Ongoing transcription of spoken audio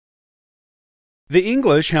The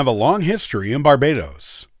English have a long history in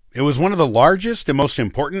Barbados. It was one of the largest and most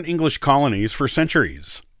important English colonies for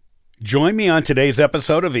centuries. Join me on today's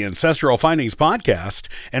episode of the Ancestral Findings podcast,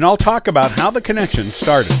 and I'll talk about how the connection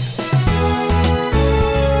started.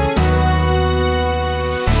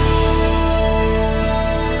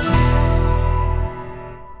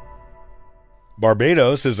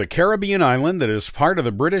 Barbados is a Caribbean island that is part of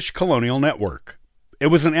the British colonial network. It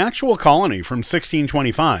was an actual colony from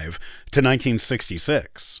 1625 to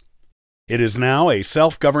 1966. It is now a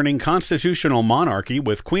self-governing constitutional monarchy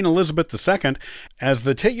with Queen Elizabeth II as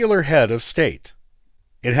the titular head of state.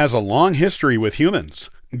 It has a long history with humans,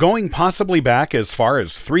 going possibly back as far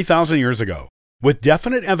as 3,000 years ago, with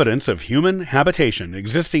definite evidence of human habitation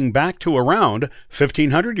existing back to around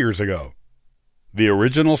 1,500 years ago. The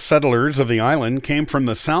original settlers of the island came from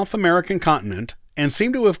the South American continent and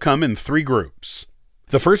seem to have come in three groups.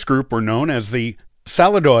 The first group were known as the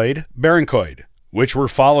Saladoid Barrancoid, which were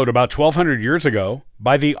followed about 1,200 years ago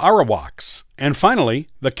by the Arawaks, and finally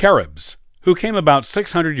the Caribs, who came about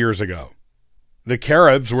 600 years ago. The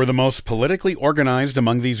Caribs were the most politically organized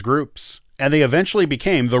among these groups, and they eventually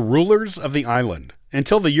became the rulers of the island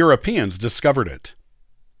until the Europeans discovered it.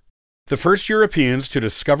 The first Europeans to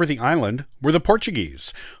discover the island were the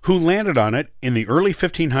Portuguese, who landed on it in the early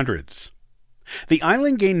 1500s. The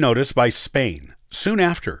island gained notice by Spain soon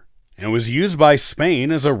after, and was used by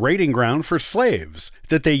Spain as a raiding ground for slaves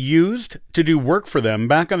that they used to do work for them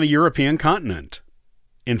back on the European continent.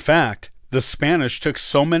 In fact, the Spanish took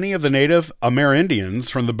so many of the native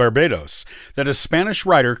Amerindians from the Barbados that a Spanish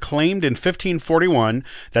writer claimed in 1541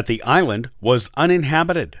 that the island was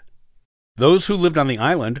uninhabited. Those who lived on the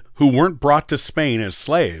island, who weren't brought to Spain as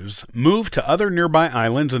slaves, moved to other nearby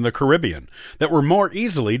islands in the Caribbean that were more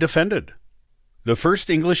easily defended. The first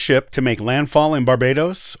English ship to make landfall in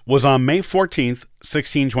Barbados was on May 14,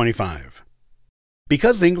 1625.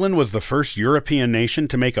 Because England was the first European nation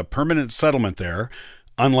to make a permanent settlement there,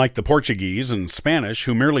 unlike the Portuguese and Spanish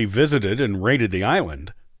who merely visited and raided the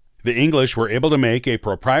island, the English were able to make a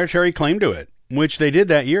proprietary claim to it, which they did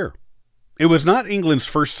that year. It was not England's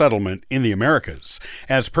first settlement in the Americas,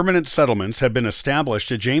 as permanent settlements had been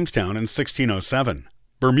established at Jamestown in 1607.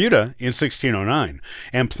 Bermuda in 1609,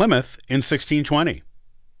 and Plymouth in 1620.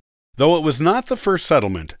 Though it was not the first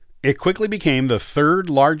settlement, it quickly became the third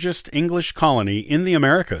largest English colony in the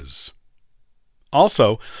Americas.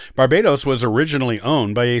 Also, Barbados was originally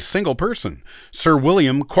owned by a single person, Sir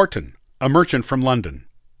William Corton, a merchant from London.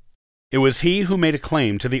 It was he who made a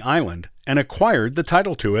claim to the island and acquired the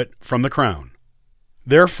title to it from the Crown.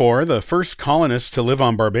 Therefore, the first colonists to live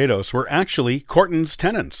on Barbados were actually Corton's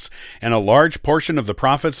tenants, and a large portion of the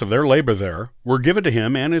profits of their labor there were given to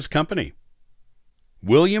him and his company.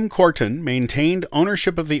 William Corton maintained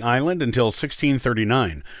ownership of the island until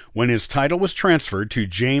 1639, when his title was transferred to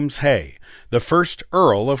James Hay, the first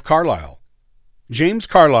Earl of Carlisle. James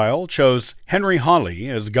Carlisle chose Henry Hawley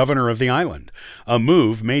as governor of the island, a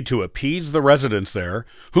move made to appease the residents there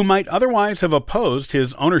who might otherwise have opposed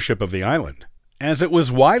his ownership of the island, as it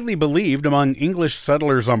was widely believed among English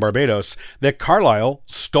settlers on Barbados that Carlisle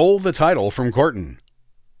stole the title from Corton.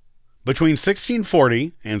 Between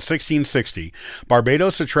 1640 and 1660,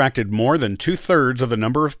 Barbados attracted more than two-thirds of the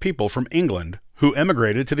number of people from England who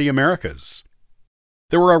emigrated to the Americas.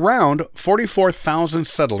 There were around 44,000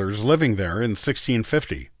 settlers living there in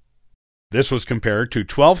 1650. This was compared to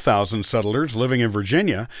 12,000 settlers living in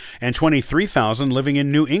Virginia and 23,000 living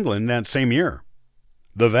in New England that same year.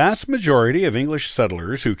 The vast majority of English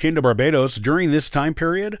settlers who came to Barbados during this time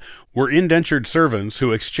period were indentured servants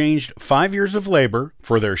who exchanged 5 years of labor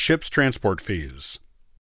for their ship's transport fees.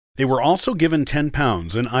 They were also given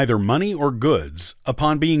 £10 in either money or goods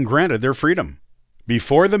upon being granted their freedom.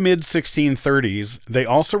 Before the mid-1630s, they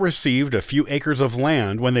also received a few acres of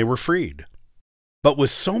land when they were freed. But with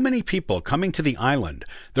so many people coming to the island,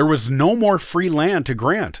 there was no more free land to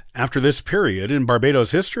grant after this period in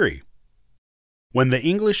Barbados history. When the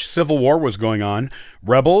English Civil War was going on,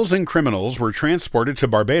 rebels and criminals were transported to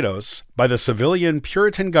Barbados by the civilian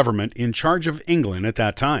Puritan government in charge of England at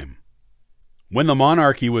that time. When the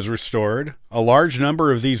monarchy was restored, a large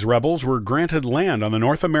number of these rebels were granted land on the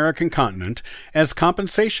North American continent as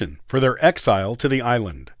compensation for their exile to the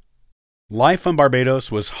island. Life on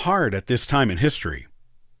Barbados was hard at this time in history.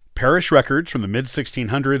 Parish records from the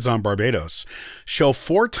mid-1600s on Barbados show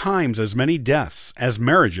 4 times as many deaths as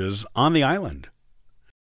marriages on the island.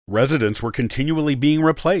 Residents were continually being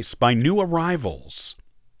replaced by new arrivals.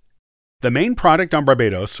 The main product on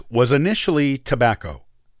Barbados was initially tobacco.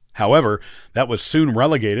 However, that was soon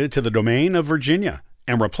relegated to the domain of Virginia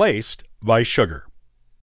and replaced by sugar.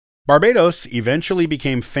 Barbados eventually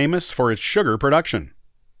became famous for its sugar production.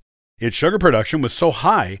 Its sugar production was so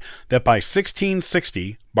high that by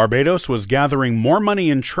 1660, Barbados was gathering more money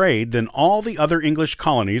in trade than all the other English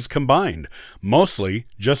colonies combined, mostly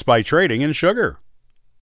just by trading in sugar.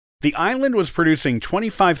 The island was producing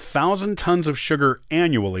 25,000 tons of sugar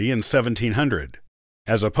annually in 1700,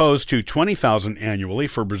 as opposed to 20,000 annually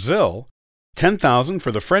for Brazil, 10,000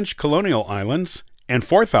 for the French colonial islands, and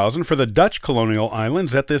 4,000 for the Dutch colonial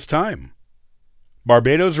islands at this time.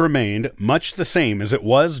 Barbados remained much the same as it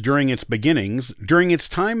was during its beginnings during its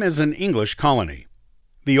time as an English colony.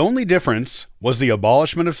 The only difference was the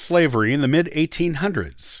abolishment of slavery in the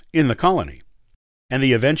mid-1800s in the colony, and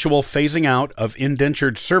the eventual phasing out of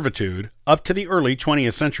indentured servitude up to the early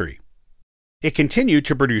 20th century. It continued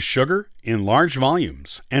to produce sugar in large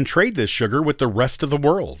volumes and trade this sugar with the rest of the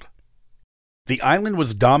world. The island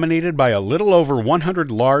was dominated by a little over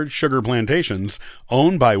 100 large sugar plantations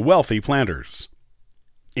owned by wealthy planters.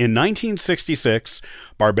 In 1966,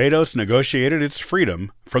 Barbados negotiated its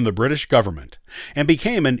freedom from the British government and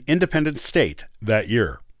became an independent state that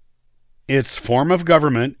year. Its form of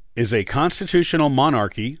government is a constitutional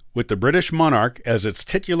monarchy with the British monarch as its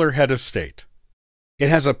titular head of state. It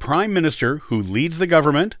has a prime minister who leads the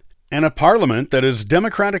government and a parliament that is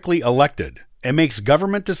democratically elected and makes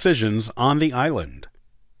government decisions on the island.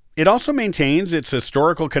 It also maintains its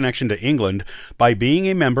historical connection to England by being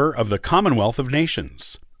a member of the Commonwealth of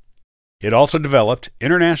Nations. It also developed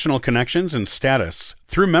international connections and status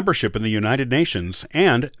through membership in the United Nations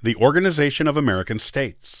and the Organization of American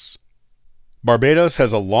States. Barbados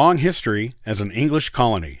has a long history as an English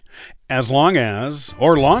colony, as long as,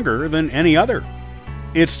 or longer than any other.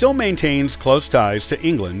 It still maintains close ties to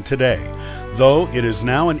England today, though it is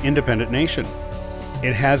now an independent nation.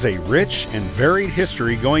 It has a rich and varied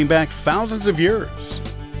history going back thousands of years.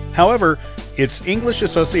 However, its English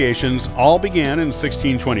associations all began in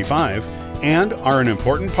 1625 and are an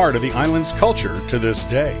important part of the island's culture to this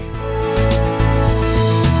day.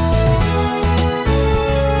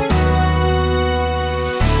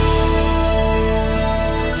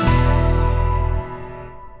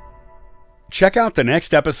 Check out the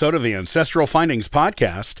next episode of the Ancestral Findings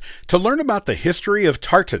podcast to learn about the history of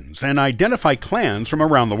tartans and identify clans from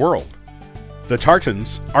around the world. The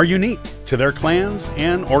tartans are unique to their clans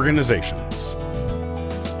and organizations.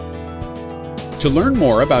 To learn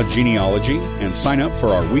more about genealogy and sign up for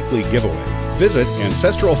our weekly giveaway, visit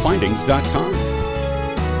ancestralfindings.com.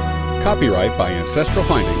 Copyright by Ancestral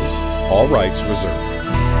Findings, all rights reserved.